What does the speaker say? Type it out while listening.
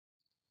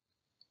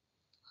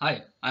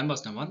Hi, I'm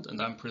Bastian Wandt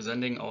and I'm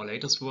presenting our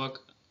latest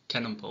work,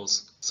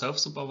 CanonPose,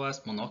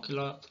 Self-Supervised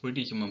Monocular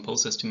 3D Human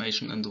Pose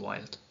Estimation in the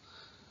Wild.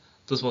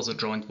 This was a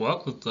joint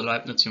work with the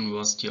Leibniz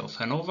University of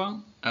Hannover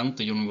and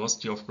the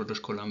University of British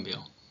Columbia.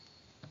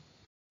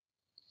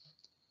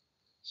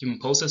 Human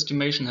pose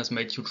estimation has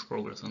made huge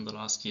progress in the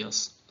last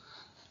years.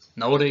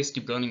 Nowadays,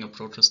 deep learning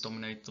approaches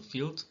dominate the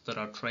field that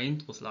are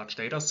trained with large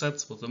data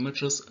sets with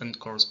images and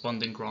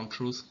corresponding ground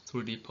truth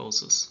 3D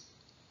poses.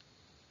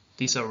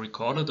 These are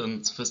recorded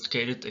in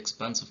sophisticated,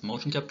 expensive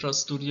motion capture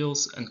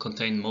studios and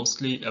contain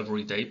mostly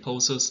everyday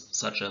poses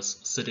such as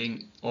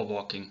sitting or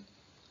walking.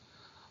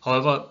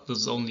 However, this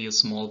is only a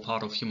small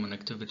part of human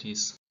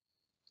activities.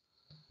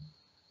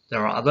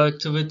 There are other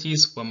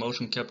activities where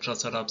motion capture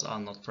setups are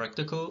not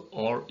practical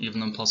or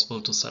even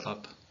impossible to set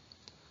up.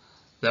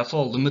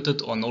 Therefore,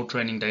 limited or no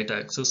training data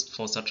exist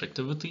for such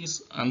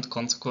activities, and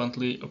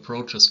consequently,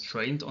 approaches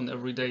trained on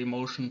everyday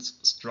motions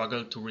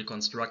struggle to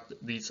reconstruct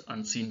these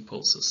unseen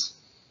poses.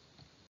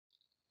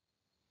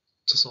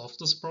 To solve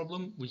this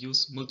problem, we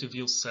use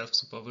multi-view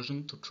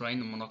self-supervision to train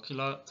a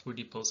monocular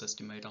 3D pose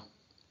estimator.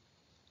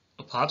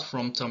 Apart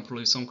from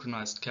temporally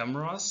synchronized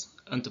cameras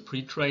and the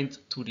pre-trained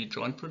 2D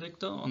joint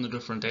predictor on a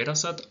different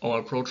dataset, our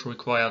approach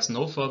requires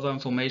no further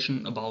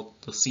information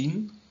about the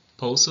scene,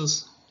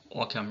 poses,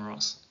 or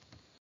cameras.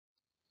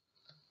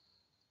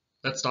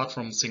 Let's start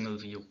from a single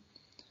view.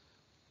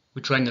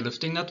 We train a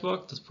lifting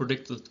network that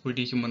predicts the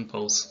 3D human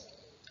pose.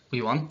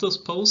 We want this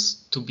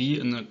pose to be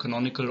in a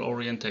canonical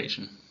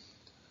orientation.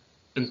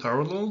 In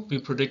parallel, we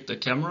predict a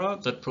camera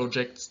that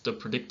projects the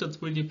predicted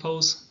 3D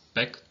pose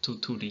back to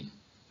 2D.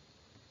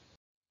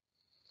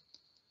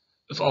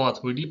 If our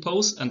 3D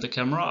pose and the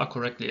camera are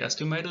correctly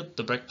estimated,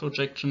 the back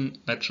projection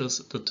matches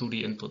the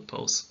 2D input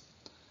pose.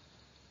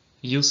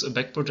 We use a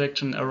back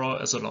projection error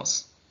as a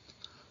loss.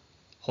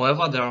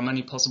 However, there are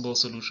many possible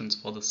solutions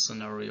for this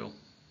scenario.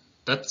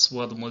 That's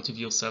where the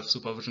multi-view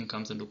self-supervision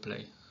comes into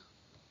play.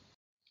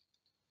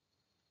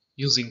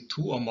 Using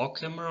 2 or more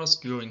cameras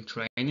during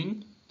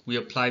training, we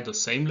apply the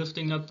same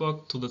lifting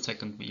network to the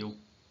second view.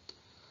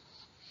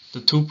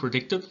 The 2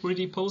 predicted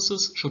 3D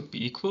poses should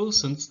be equal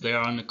since they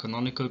are in a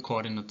canonical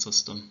coordinate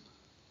system.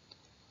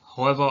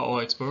 However,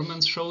 our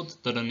experiments showed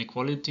that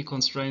inequality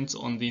constraints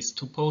on these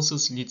 2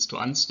 poses leads to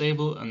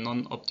unstable and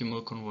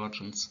non-optimal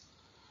convergence.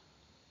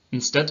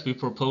 Instead, we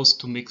propose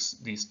to mix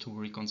these 2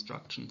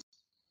 reconstructions.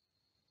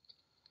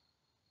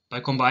 By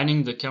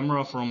combining the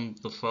camera from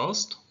the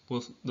first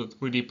with the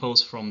 3D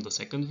pose from the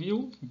second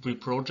view, we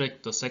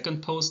project the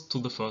second pose to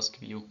the first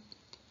view.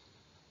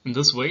 In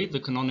this way, the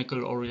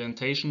canonical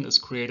orientation is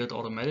created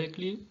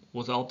automatically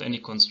without any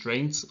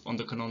constraints on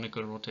the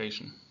canonical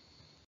rotation.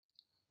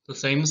 The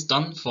same is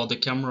done for the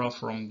camera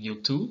from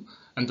view 2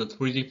 and the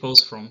 3D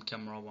pose from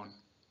camera 1.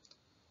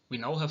 We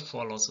now have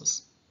 4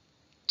 losses: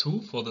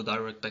 2 for the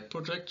direct back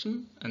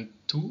projection and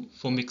 2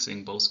 for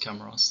mixing both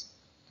cameras.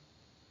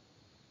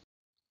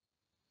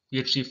 We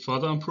achieve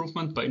further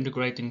improvement by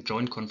integrating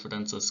joint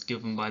confidences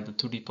given by the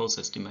 2D pose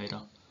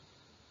estimator.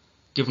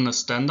 Given a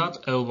standard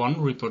L1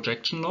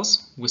 reprojection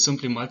loss, we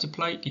simply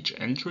multiply each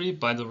entry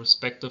by the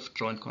respective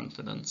joint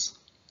confidence.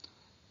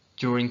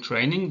 During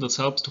training, this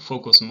helps to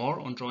focus more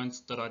on joints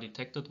that are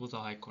detected with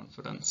a high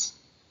confidence.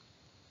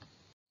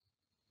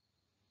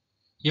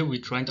 Here we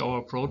trained our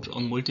approach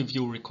on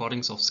multi-view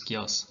recordings of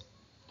skiers.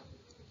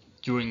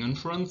 During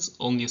inference,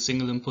 only a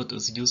single input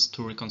is used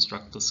to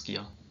reconstruct the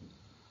skier.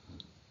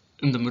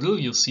 In the middle,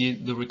 you see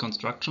the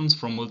reconstructions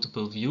from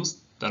multiple views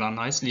that are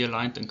nicely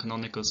aligned in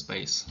canonical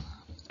space,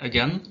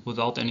 again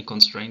without any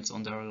constraints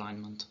on their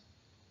alignment.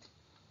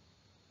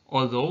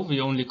 Although we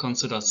only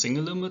consider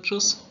single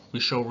images, we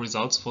show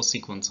results for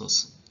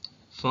sequences,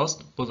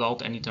 first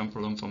without any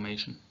temporal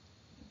information.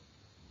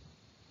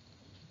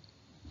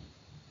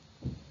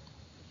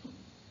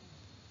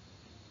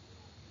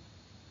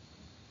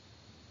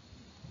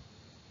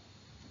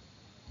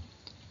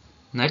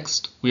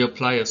 Next, we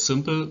apply a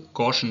simple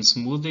Gaussian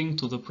smoothing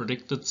to the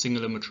predicted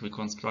single image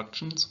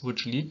reconstructions,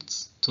 which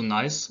leads to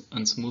nice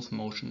and smooth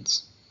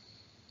motions.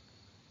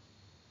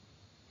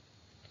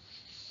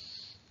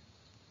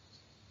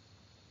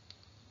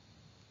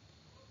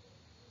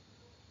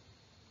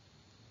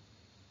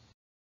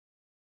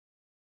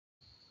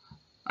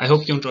 I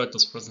hope you enjoyed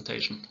this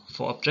presentation.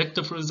 For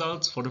objective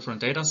results for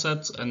different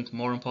datasets and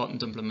more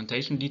important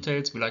implementation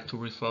details, we like to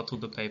refer to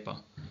the paper.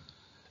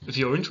 If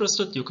you're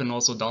interested, you can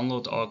also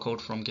download our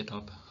code from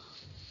GitHub.